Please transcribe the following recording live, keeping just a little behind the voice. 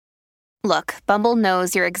Look, Bumble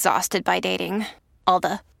knows you're exhausted by dating. All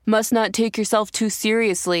the must not take yourself too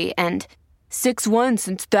seriously and 6'1"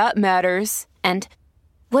 since that matters. And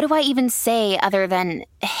what do I even say other than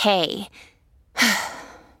hey?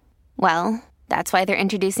 Well, that's why they're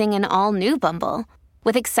introducing an all-new Bumble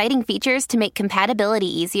with exciting features to make compatibility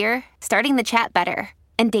easier, starting the chat better,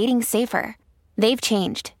 and dating safer. They've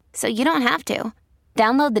changed, so you don't have to.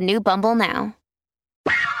 Download the new Bumble now.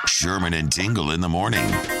 Sherman and Tingle in the morning.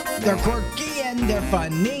 They're quirky and they're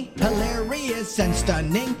funny, hilarious and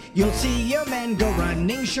stunning. You'll see your men go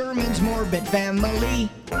running. Sherman's morbid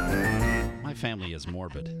family. My family is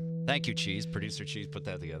morbid. Thank you, Cheese. Producer Cheese put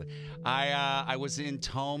that together. I was in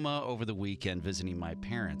Toma over the weekend visiting my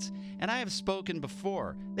parents, and I have spoken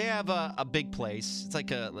before. They have a big place. It's like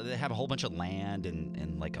they have a whole bunch of land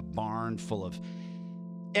and like a barn full of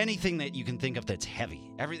anything that you can think of that's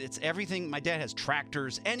heavy. It's everything. My dad has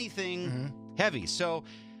tractors, anything heavy. So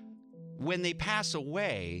when they pass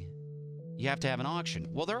away, you have to have an auction.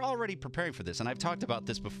 Well, they're already preparing for this, and I've talked about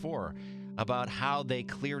this before, about how they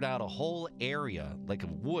cleared out a whole area, like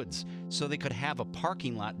of woods, so they could have a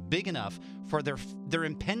parking lot big enough for their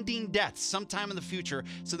impending death sometime in the future,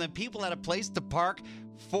 so that people had a place to park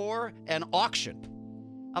for an auction.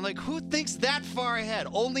 I'm like, who thinks that far ahead?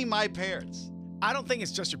 Only my parents. I don't think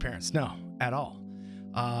it's just your parents, no, at all.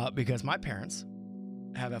 Because my parents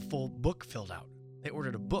have a full book filled out. They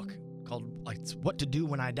ordered a book called like What to Do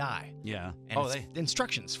When I Die. Yeah. And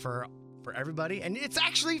instructions for everybody. And it's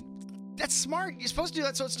actually, that's smart. You're supposed to do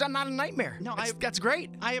that so it's not a nightmare. No, that's great.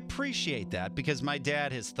 I appreciate that because my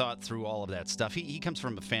dad has thought through all of that stuff. He comes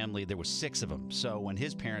from a family, there were 6 of them. So when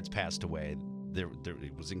his parents passed away,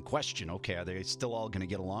 it was in question, okay, are they still all going to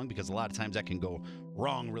get along? Because a lot of times that can go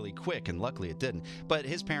wrong really quick, and luckily it didn't. But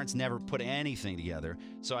his parents never put anything together,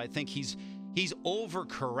 so I think he's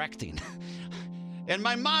overcorrecting. And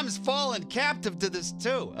my mom's fallen captive to this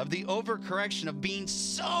too, of the overcorrection of being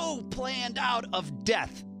so planned out of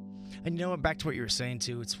death. And you know what, back to what you were saying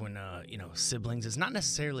too, it's when, siblings, it's not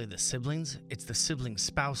necessarily the siblings, it's the sibling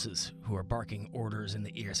spouses who are barking orders in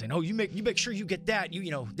the ear saying, oh, you make sure you get that,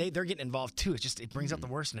 they're getting involved too. It's just, it brings out the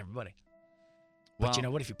worst in everybody. But well, you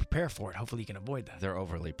know what, if you prepare for it, hopefully you can avoid that. They're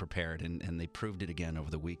overly prepared, and they proved it again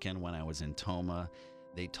over the weekend when I was in Toma.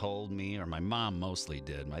 They told me, or my mom mostly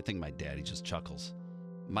did, I think my daddy just chuckles.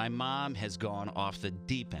 My mom has gone off the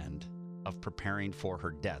deep end of preparing for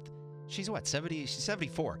her death. She's what, 70? She's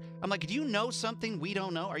 74. I'm like, do you know something we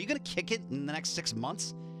don't know? Are you going to kick it in the next 6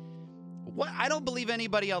 months? What? I don't believe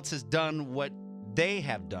anybody else has done what they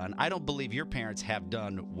have done. I don't believe your parents have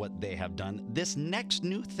done what they have done. This next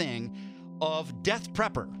new thing of death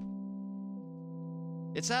prepper.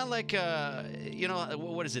 It's not like,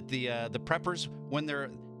 what is it? The preppers when they're,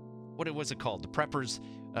 what was it called? The preppers.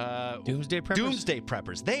 Doomsday preppers? Doomsday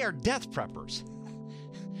preppers. They are death preppers.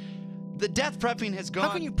 The death prepping has gone.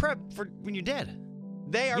 How can you prep for when you're dead?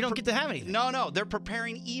 You don't get to have anything. No, they're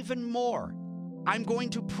preparing even more. I'm going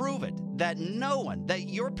to prove it that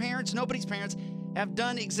your parents, nobody's parents, have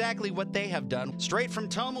done exactly what they have done. Straight from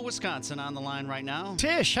Toma, Wisconsin, on the line right now.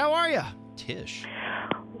 Tish, how are you? Tish.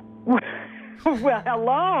 Well,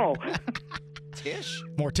 hello. Tish?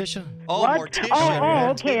 Morticia? Oh, What? Morticia.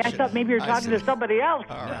 Oh, okay. I thought maybe you were talking to somebody else.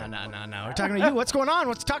 All right. No. We're talking to you. What's going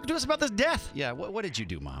on? Talk to us about this death. Yeah, what did you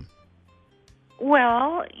do, Mom?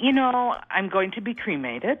 Well, I'm going to be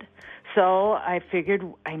cremated, so I figured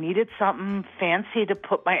I needed something fancy to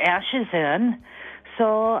put my ashes in.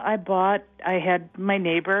 So I had my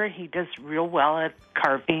neighbor, he does real well at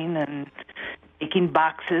carving and making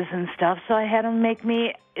boxes and stuff, so I had him make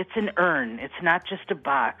me, it's an urn. It's not just a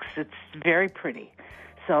box. It's very pretty.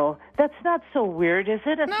 So that's not so weird, is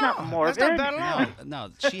it? It's not morbid. That's not bad at all. No,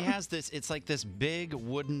 she has this, it's like this big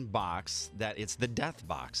wooden box that it's the death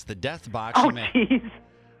box. The death box. Oh, jeez.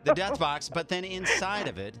 The death box, but then inside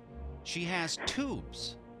of it, she has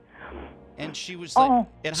tubes. And she was like...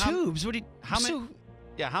 and tubes?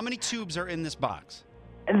 How many tubes are in this box?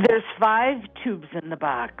 There's 5 tubes in the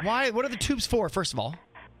box. Why? What are the tubes for, first of all?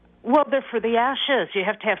 Well, they're for the ashes. You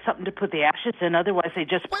have to have something to put the ashes in. Otherwise, they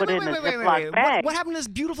just put it in a Ziploc bag. What happened to this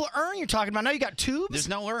beautiful urn you're talking about? Now you got tubes? There's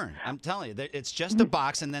no urn. I'm telling you. It's just a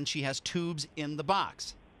box, and then she has tubes in the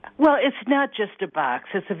box. Well, it's not just a box.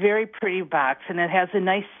 It's a very pretty box, and it has a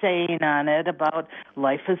nice saying on it about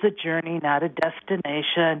life is a journey, not a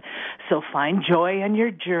destination. So find joy in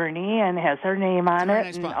your journey, and it has her name on it,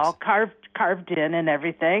 nice and box. all carved in and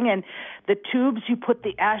everything. And the tubes, you put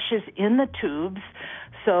the ashes in the tubes.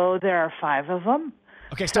 So there are 5 of them.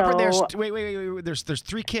 Okay, stop right there. Wait. There's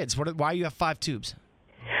 3 kids. Why you have 5 tubes?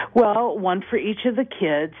 Well, one for each of the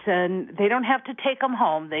kids, and they don't have to take them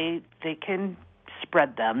home. They can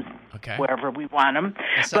spread them Okay. wherever we want them.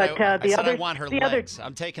 I said, But I want her legs.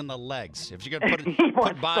 I'm taking the legs. If you're gonna He put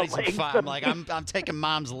wants the bodies in legs. five, I'm like, I'm taking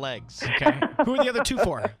mom's legs. Okay. Who are the other two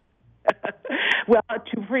for? Well,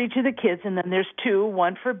 2 for each of the kids, and then there's 2,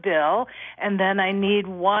 1 for Bill, and then I need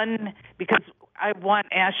 1 because I want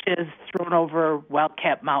ashes thrown over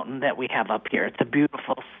Wildcat Mountain that we have up here. It's a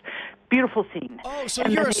beautiful scene. Oh, so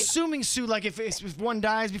And you're then assuming, Sue, like if one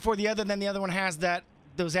dies before the other, then the other one has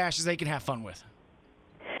those ashes they can have fun with.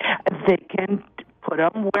 They can put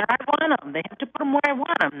them where I want them. They have to put them where I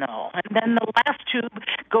want them, though. And then the last tube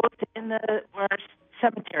goes in where our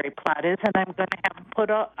cemetery plot is, and I'm going to have them put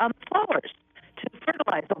on the flowers to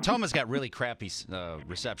fertilize them. Toma's got really crappy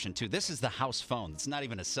reception too. This is the house phone. It's not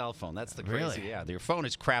even a cell phone. That's the crazy. Really? Yeah, your phone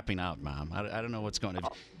is crapping out, Mom. I don't know what's going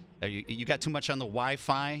on. You got too much on the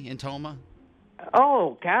Wi-Fi in Toma?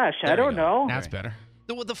 Oh, gosh, I There you don't go. know. Now it's better.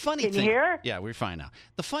 The funny Can you thing. hear? Yeah, we're fine now.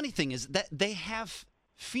 The funny thing is that they have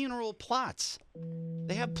funeral plots.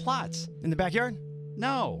 They have plots. In the backyard?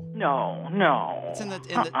 No. No. It's in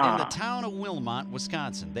the town of Wilmot,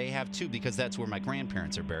 Wisconsin. They have 2 because that's where my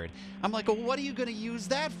grandparents are buried. I'm like, well, what are you going to use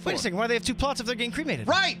that for? Wait a second. Why do they have 2 plots if they're getting cremated?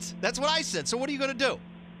 Right. That's what I said. So what are you going to do?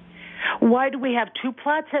 Why do we have 2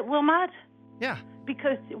 plots at Wilmot? Yeah.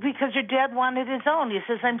 Because your dad wanted his own. He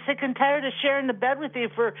says, I'm sick and tired of sharing the bed with you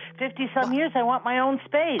for 50-some years. I want my own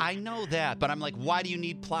space. I know that, but I'm like, why do you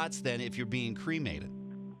need plots then if you're being cremated?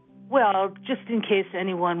 Well, just in case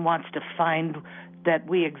anyone wants to find that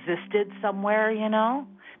we existed somewhere,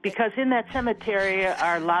 Because in that cemetery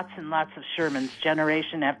are lots and lots of Shermans,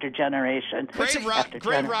 generation after generation.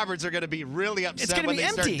 Grave robbers are going to be really upset gonna when be they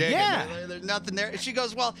empty, start digging. yeah. There's nothing there. She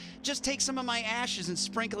goes, well, just take some of my ashes and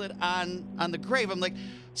sprinkle it on the grave. I'm like,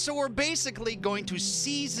 so we're basically going to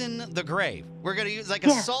season the grave. We're going to use like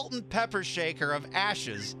a salt and pepper shaker of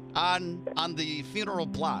ashes on the funeral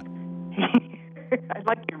plot. I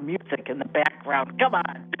like your music in the background. Come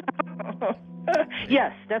on.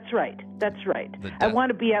 Yes, that's right. That's right. I want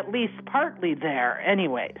to be at least partly there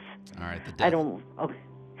anyways. All right. I don't... Oh.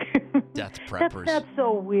 Death preppers. That's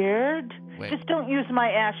so weird. Wait. Just don't use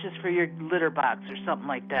my ashes for your litter box or something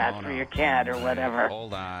like that for your cat or whatever.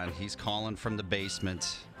 Hold on. He's calling from the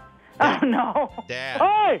basement. Oh, no. Dad.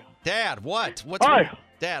 Hey! Dad, what?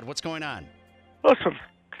 Dad, what's going on? Listen,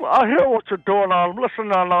 I hear what you're doing. I'm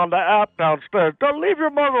listening on the app downstairs. Don't leave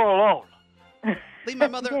your mother alone. Leave my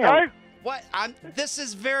mother. Hey? What? This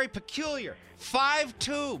is very peculiar. 5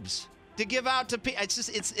 tubes to give out to people. It's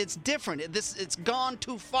just it's different. It's gone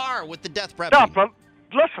too far with the death prepping. Yeah, but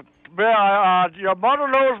listen, your mother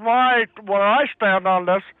knows where I stand on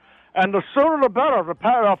this, and the sooner the better.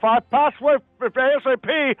 If I pass away if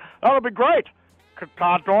ASAP, that'll be great. 'Cause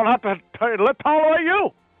I don't have to tolerate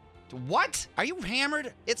you. What? Are you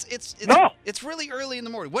hammered? No. It's really early in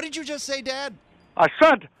the morning. What did you just say, Dad? I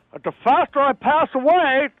said, the faster I pass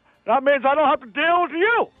away, that means I don't have to deal with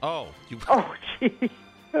you. Oh, Oh, gee.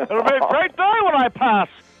 It'll be a great day when I pass.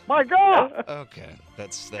 My God. Okay,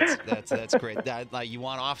 that's great. Dad, you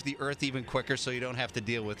want off the earth even quicker, so you don't have to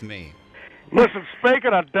deal with me. Listen,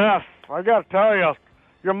 speaking of death, I got to tell you,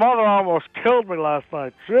 your mother almost killed me last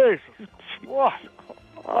night. Jesus. What?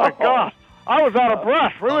 My God. I was out of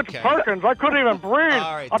breath. We went to Okay. Perkins. I couldn't even breathe.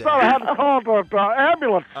 All right, I thought I had to call the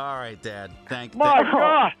ambulance. All right, Dad. My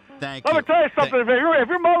God. Thank Let you. me tell you something. If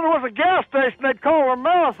your mother was a gas station, they'd call her a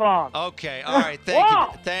marathon. Okay, all right. Thank Wow.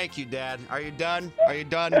 you. Thank you, Dad. Are you done? Are you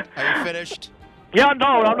finished? Yeah, no,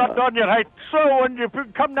 I'm not done yet. Hey, so when you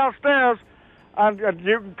come downstairs and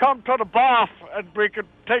you can come to the bath and we can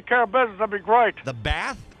take care of business, that'd be great. The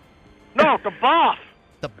bath? No, the bath.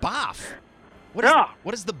 The bath?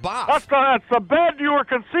 What is the bath? That's the bed you were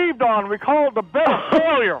conceived on. We call it the bed of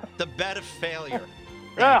failure. The bed of failure.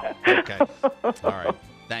 Yeah. Okay. All right.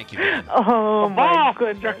 Thank you, Dad. Oh, my Bath.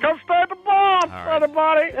 goodness. Come stay at the bath, All right.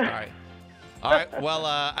 everybody. All right. All right. Well,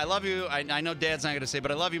 I love you. I know Dad's not going to say,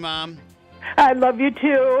 but I love you, Mom. I love you,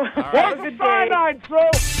 too. right. Have a good day. Cyanide, so.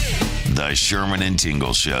 The Sherman and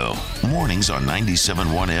Tingle Show. Mornings on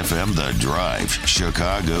 97.1 FM The Drive,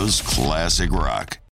 Chicago's classic rock.